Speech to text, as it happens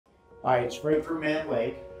Hi, it's Frankfurt Mann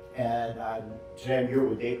Lake, and today I'm here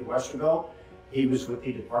with David Westervelt. He was with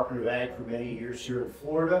the Department of Ag for many years here in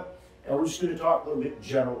Florida, and we're just going to talk a little bit in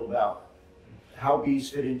general about how bees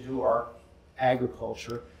fit into our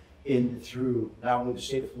agriculture through not only the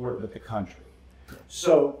state of Florida, but the country.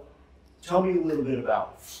 So tell me a little bit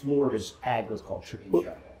about Florida's agriculture in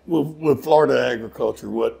general. Well, with Florida agriculture,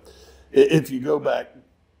 if you go back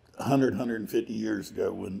 100, 150 years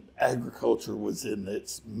ago, when agriculture was in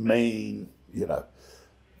its main,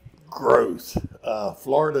 growth,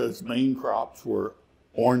 Florida's main crops were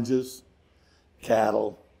oranges,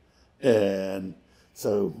 cattle, and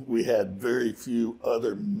so we had very few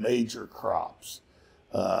other major crops.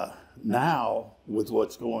 Now, with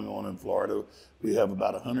what's going on in Florida, we have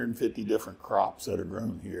about 150 different crops that are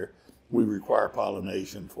grown here. We require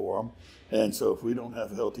pollination for them. And so if we don't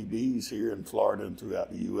have healthy bees here in Florida and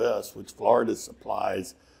throughout the U.S., which Florida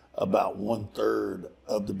supplies about 1/3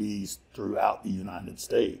 of the bees throughout the United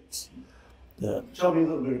States. Tell me a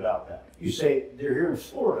little bit about that. You say they're here in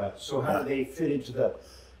Florida, so how do they fit into the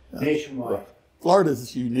nationwide? Right. Florida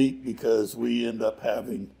is unique because we end up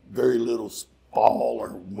having very little fall or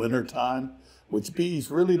winter time, which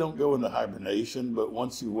bees really don't go into hibernation, but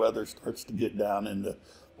once your weather starts to get down into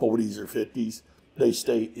 40s or 50s, they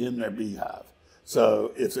stay in their beehive.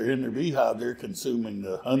 So if they're in their beehive, they're consuming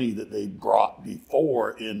the honey that they brought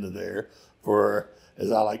before into there for,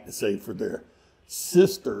 as I like to say, for their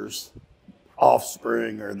sisters'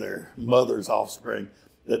 offspring or their mother's offspring,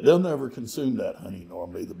 that they'll never consume that honey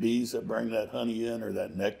normally. The bees that bring that honey in or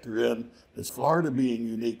that nectar in, it's Florida being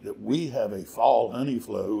unique that we have a fall honey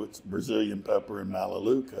flow. It's Brazilian pepper and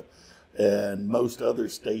Melaleuca, and most other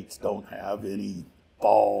states don't have any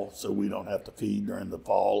fall, so we don't have to feed during the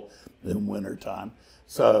fall and winter time.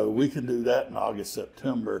 So we can do that in August,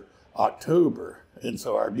 September, October. And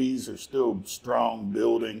so our bees are still strong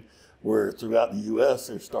building, where throughout the U.S.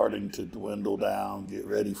 they're starting to dwindle down, get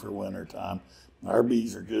ready for winter time. Our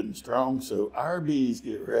bees are good and strong, so our bees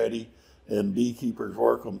get ready, and beekeepers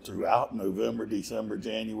work them throughout November, December,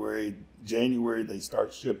 January. January they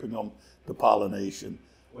start shipping them to pollination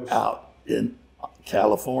out in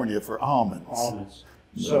California for almonds.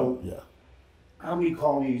 So, how many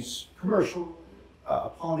colonies, commercial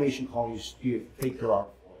pollination colonies, do you think there are?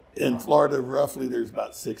 In Florida, roughly there's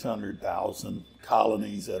about 600,000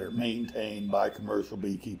 colonies that are maintained by commercial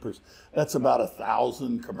beekeepers. That's about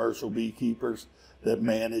 1,000 commercial beekeepers that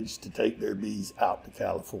manage to take their bees out to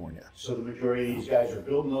California. So the majority of these guys are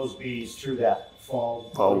building those bees through that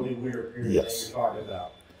fall, early winter period that you're talking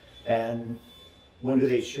about. And when do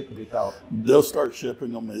they ship them to California? They'll start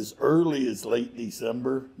shipping them as early as late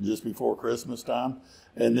December, just before Christmas time,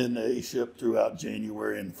 and then they ship throughout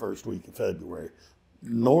January and the first week of February.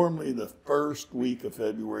 Normally the first week of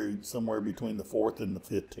February, somewhere between the 4th and the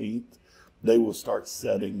 15th, they will start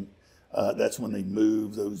setting. That's when they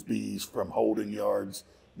move those bees from holding yards.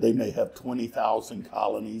 They may have 20,000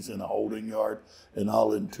 colonies in a holding yard, and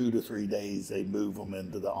all in 2 to 3 days, they move them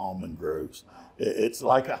into the almond groves. It's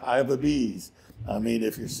like a hive of bees. I mean,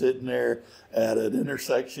 if you're sitting there at an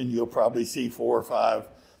intersection, you'll probably see 4 or 5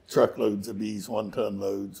 truckloads of bees, 1-ton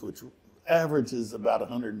loads, which averages about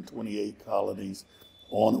 128 colonies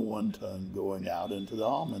on a 1-ton going out into the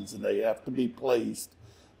almonds. And they have to be placed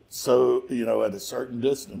so, at a certain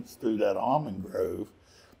distance through that almond grove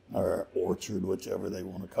or orchard, whichever they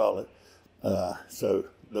want to call it. So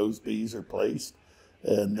those bees are placed,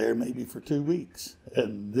 and they're maybe for 2 weeks.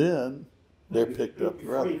 And then they're picked up.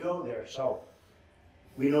 Before you go there, so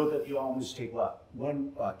we know that the almonds take what,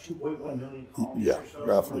 2.1 million colonies or so?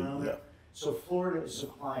 Roughly, So Florida is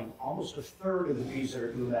supplying almost 1/3 of the bees that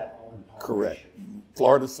are doing that almond pollination. Correct.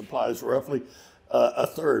 Florida supplies roughly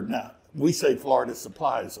 1/3. Now, we say Florida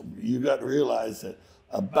supplies them. You got to realize that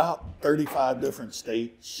about 35 different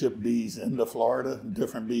states ship bees into Florida,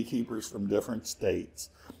 different beekeepers from different states.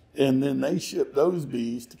 And then they ship those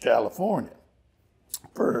bees to California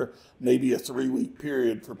for maybe a 3-week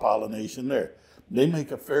period for pollination there. They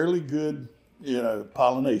make a fairly good,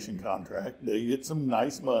 pollination contract. They get some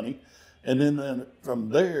nice money. And then from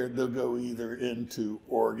there, they'll go either into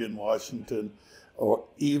Oregon, Washington, or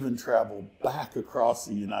even travel back across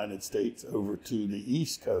the United States over to the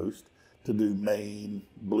East Coast to do Maine,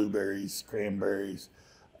 blueberries, cranberries,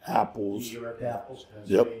 apples. New York apples,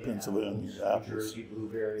 Pennsylvania apples. New Jersey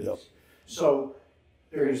blueberries. Yep. So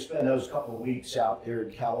they're going to spend those couple of weeks out there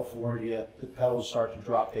in California. The petals start to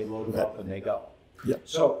drop, they load them up, and they go. Yep.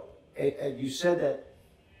 So and you said that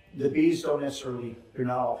the bees don't necessarily, they're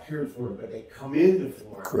not all here in Florida, but they come into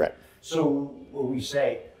Florida. Correct. So when we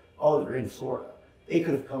say, oh, they're in Florida, they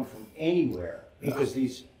could have come from anywhere because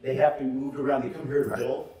they have to be moved around. They come here to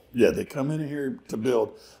build. Yeah, they come in here to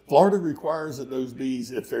build. Florida requires that those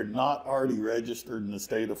bees, if they're not already registered in the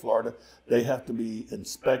state of Florida, they have to be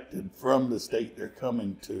inspected from the state they're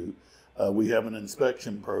coming to. We have an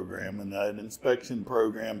inspection program, and that inspection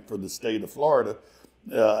program for the state of Florida,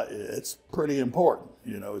 it's pretty important.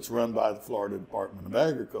 You know, it's run by the Florida Department of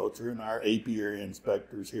Agriculture, and our apiary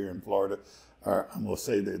inspectors here in Florida are, I'm going to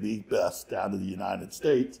say they're the best out of the United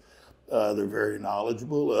States. They're very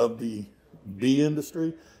knowledgeable of the bee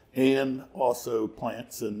industry and also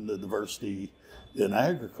plants and the diversity in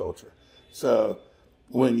agriculture. So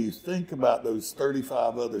when you think about those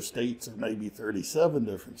 35 other states, or maybe 37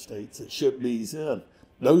 different states that ship bees in,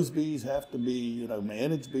 those bees have to be, you know,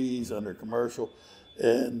 managed bees under commercial,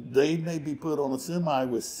 and they may be put on a semi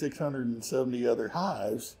with 670 other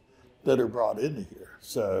hives that are brought into here.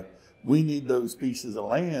 So we need those pieces of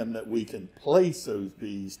land that we can place those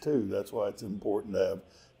bees to. That's why it's important to have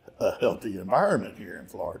a healthy environment here in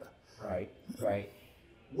Florida. Right, right.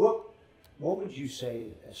 What would you say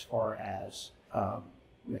as far as, I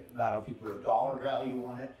don't know if you put a dollar value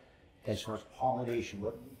on it, as far as pollination,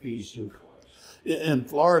 what bees do for us? In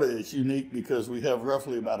Florida, it's unique because we have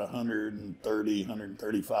roughly about 130,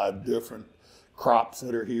 135 different crops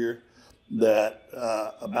that are here, that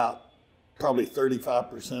about probably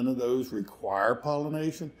 35% of those require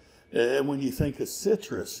pollination. And when you think of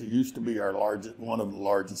citrus, it used to be our largest, one of the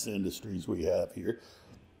largest industries we have here.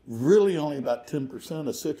 Really only about 10%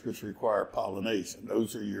 of citrus require pollination.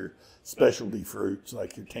 Those are your specialty fruits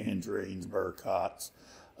like your tangerines, bercots.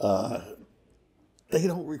 They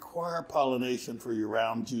don't require pollination for your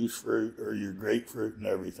round juice fruit or your grapefruit and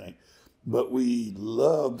everything. But we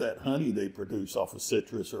love that honey they produce off of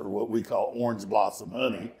citrus, or what we call orange blossom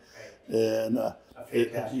honey. And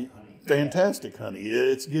fantastic honey.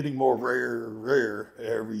 It's getting more rare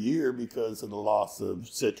every year because of the loss of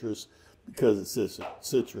citrus, because of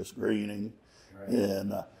citrus greening. Right.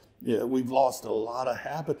 And yeah, we've lost a lot of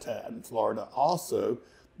habitat in Florida also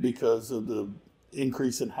because of the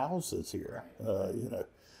increase in houses here.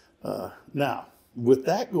 Now, with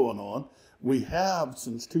that going on, we have,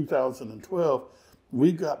 since 2012,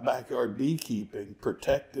 we've got backyard beekeeping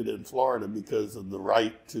protected in Florida because of the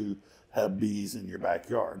right to have bees in your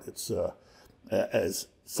backyard. It's, as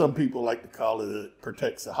some people like to call it, it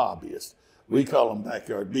protects the hobbyist. We call them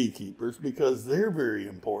backyard beekeepers because they're very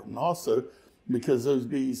important also, because those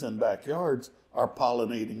bees in backyards are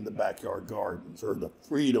pollinating the backyard gardens or the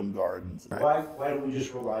freedom gardens. Why don't we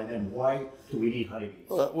just rely on them? Why do we need honeybees?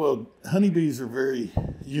 Well, honeybees are very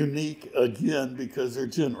unique, again, because they're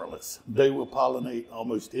generalists. They will pollinate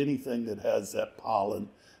almost anything that has that pollen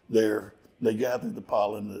there. They gather the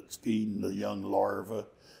pollen that's feeding the young larvae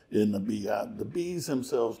in the beehive. The bees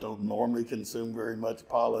themselves don't normally consume very much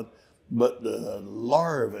pollen, but the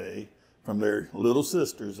larvae from their little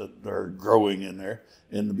sisters that are growing in there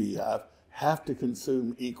in the beehive have to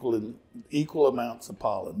consume equal amounts of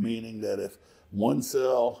pollen, meaning that if one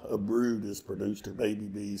cell of brood is produced, or baby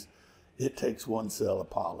bees, it takes one cell of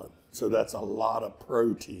pollen. So that's a lot of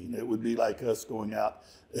protein. It would be like us going out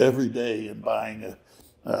every day and buying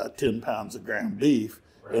 10 pounds of ground beef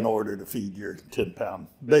in order to feed your 10-pound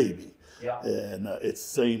baby. Yeah. And it's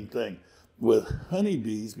the same thing. With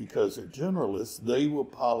honeybees, because they're generalists, they will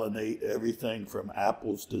pollinate everything from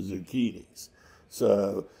apples to zucchinis.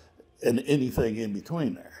 So, and anything in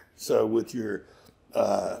between there. So with your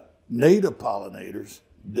native pollinators,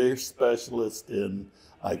 they're specialists in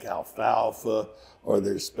like alfalfa, or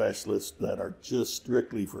they're specialists that are just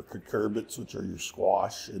strictly for cucurbits, which are your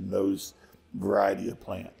squash and those variety of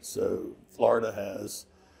plants. So Florida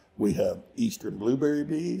we have eastern blueberry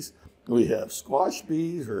bees, we have squash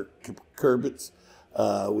bees or cucurbits,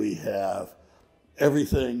 we have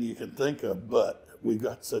everything you can think of, but we've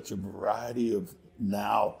got such a variety of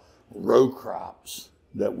now row crops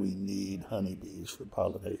that we need honeybees for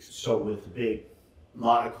pollination. So with the big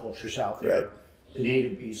monocultures out there, the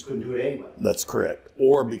native bees couldn't do it anyway. That's correct.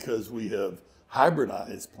 Or because we have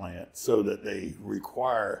hybridized plants so that they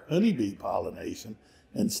require honeybee pollination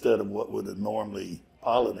instead of what would have normally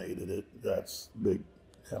pollinated it. That's big.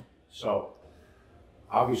 Yeah. So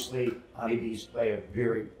obviously honeybees play a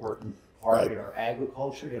very important part in our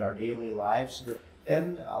agriculture, in our daily lives.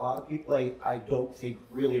 And a lot of people, I don't think,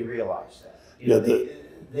 really realize that.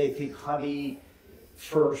 They think honey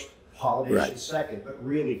first, pollination second, but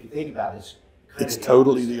really, if you think about it, it's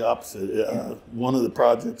totally the opposite. One of the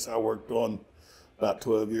projects I worked on about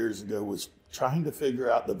 12 years ago was trying to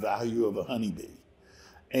figure out the value of a honeybee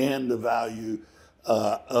and the value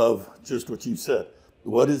of just what you said.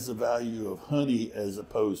 What is the value of honey as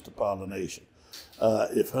opposed to pollination?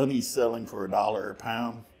 If honey's selling for $1 a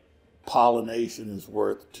pound, pollination is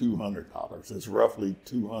worth $200. It's roughly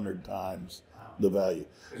 200 times the value.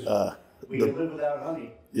 We can live without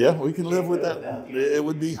honey. Yeah, we can live with that. It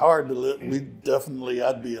would be hard to live.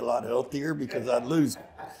 I'd be a lot healthier because I'd lose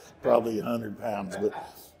probably 100 pounds. But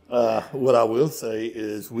what I will say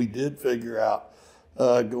is we did figure out,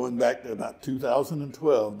 going back to about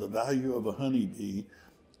 2012, the value of a honeybee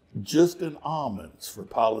just in almonds for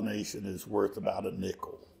pollination is worth about a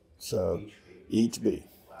nickel. So each bee.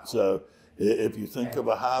 So if you think of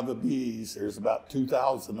a hive of bees, there's about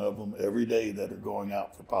 2,000 of them every day that are going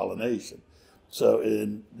out for pollination. So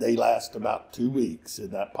they last about 2 weeks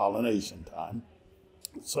in that pollination time.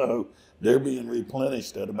 So they're being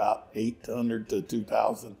replenished at about 800 to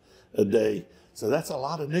 2,000 a day. So that's a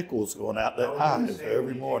lot of nickels going out that hive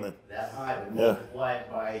every morning. That hive and multiply it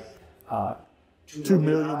by 2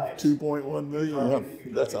 million, 2.1 million.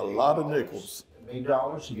 Yeah. That's a lot of nickels. $1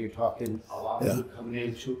 million, and you're talking a lot of it coming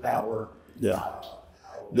into our.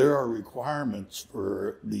 There are requirements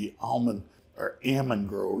for the almond or almond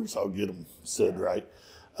growers. I'll get them said right.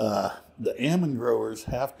 The almond growers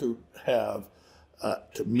have to have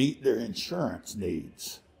to meet their insurance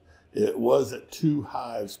needs. It was at 2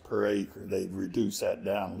 hives per acre. They've reduced that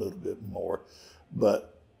down a little bit more,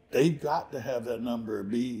 but they've got to have that number of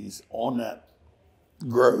bees on that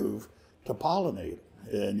grove to pollinate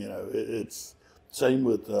them. And it's same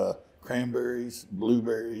with cranberries,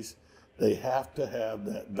 blueberries. They have to have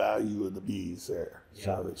that value of the bees there.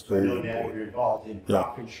 So it's very important. You're involved in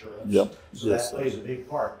crop insurance. Yep. So that plays a big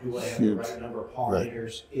part. Do I have the right number of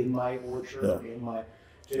pollinators in my orchard, in my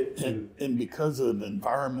and because of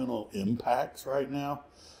environmental impacts right now,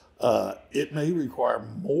 it may require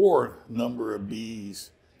more number of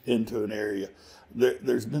bees into an area.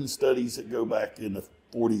 There's been studies that go back in the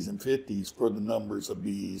 40s and 50s for the numbers of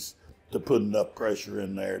bees to put enough pressure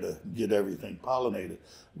in there to get everything pollinated.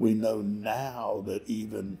 We know now that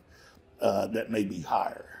even that may be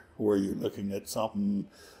higher, where you're looking at something,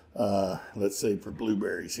 let's say for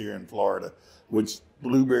blueberries here in Florida, which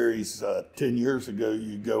blueberries 10 years ago,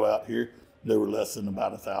 you go out here, there were less than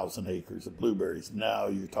about 1,000 acres of blueberries. Now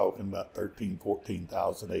you're talking about 13,000,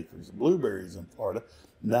 14,000 acres of blueberries in Florida.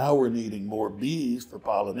 Now we're needing more bees for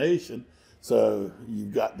pollination. So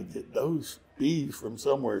you've got to get those bees from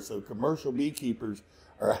somewhere. So commercial beekeepers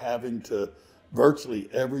are having to virtually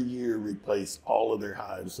every year replace all of their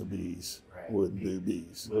hives of bees with new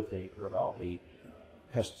bees. With the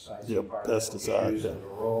pesticides, pesticides, the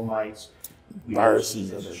roll mites,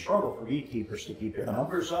 viruses. It's a struggle for beekeepers to keep their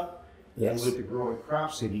numbers up. And with the growing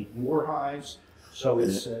crops, they need more hives. So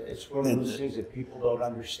it's one of those things that people don't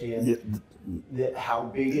understand that how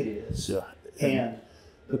big it is and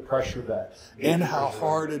the pressure that and how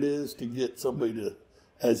hard it is to get somebody to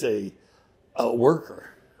as a worker,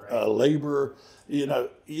 a laborer.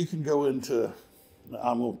 You can go into,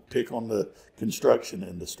 I'm going to pick on the construction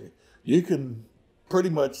industry. You can pretty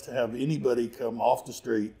much have anybody come off the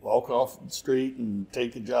street, walk off the street and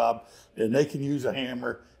take a job, and they can use a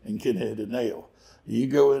hammer and can hit a nail. You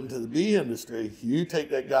go into the bee industry, you take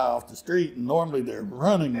that guy off the street, and normally they're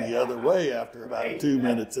running the other way after about 2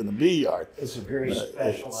 minutes in a bee yard. It's a very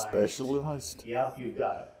specialized. Yeah, you've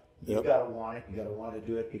got it. You've got to want it. You've got to want to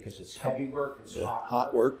do it because it's heavy work. It's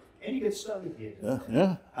hot work. And you get stung at the end.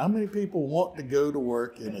 Yeah. How many people want to go to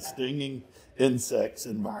work in a stinging insects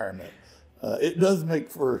environment? It does make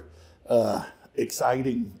for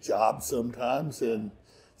exciting jobs sometimes, and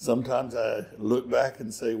sometimes I look back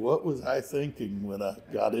and say, what was I thinking when I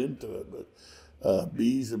got into it? But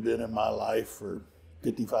bees have been in my life for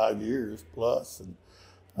 55 years plus, and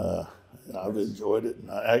I've enjoyed it. And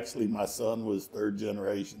actually, my son was 3rd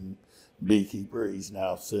generation beekeeper. He's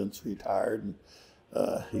now since retired,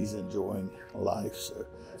 and he's enjoying life. So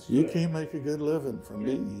you can make a good living from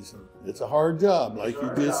bees. It's a hard job, like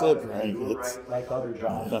you just said, Frank. It's like other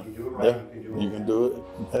jobs. You do it right, you can do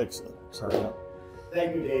it excellent.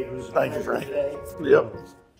 Thank you, Dave. Thank you, Frank. Today. Yep.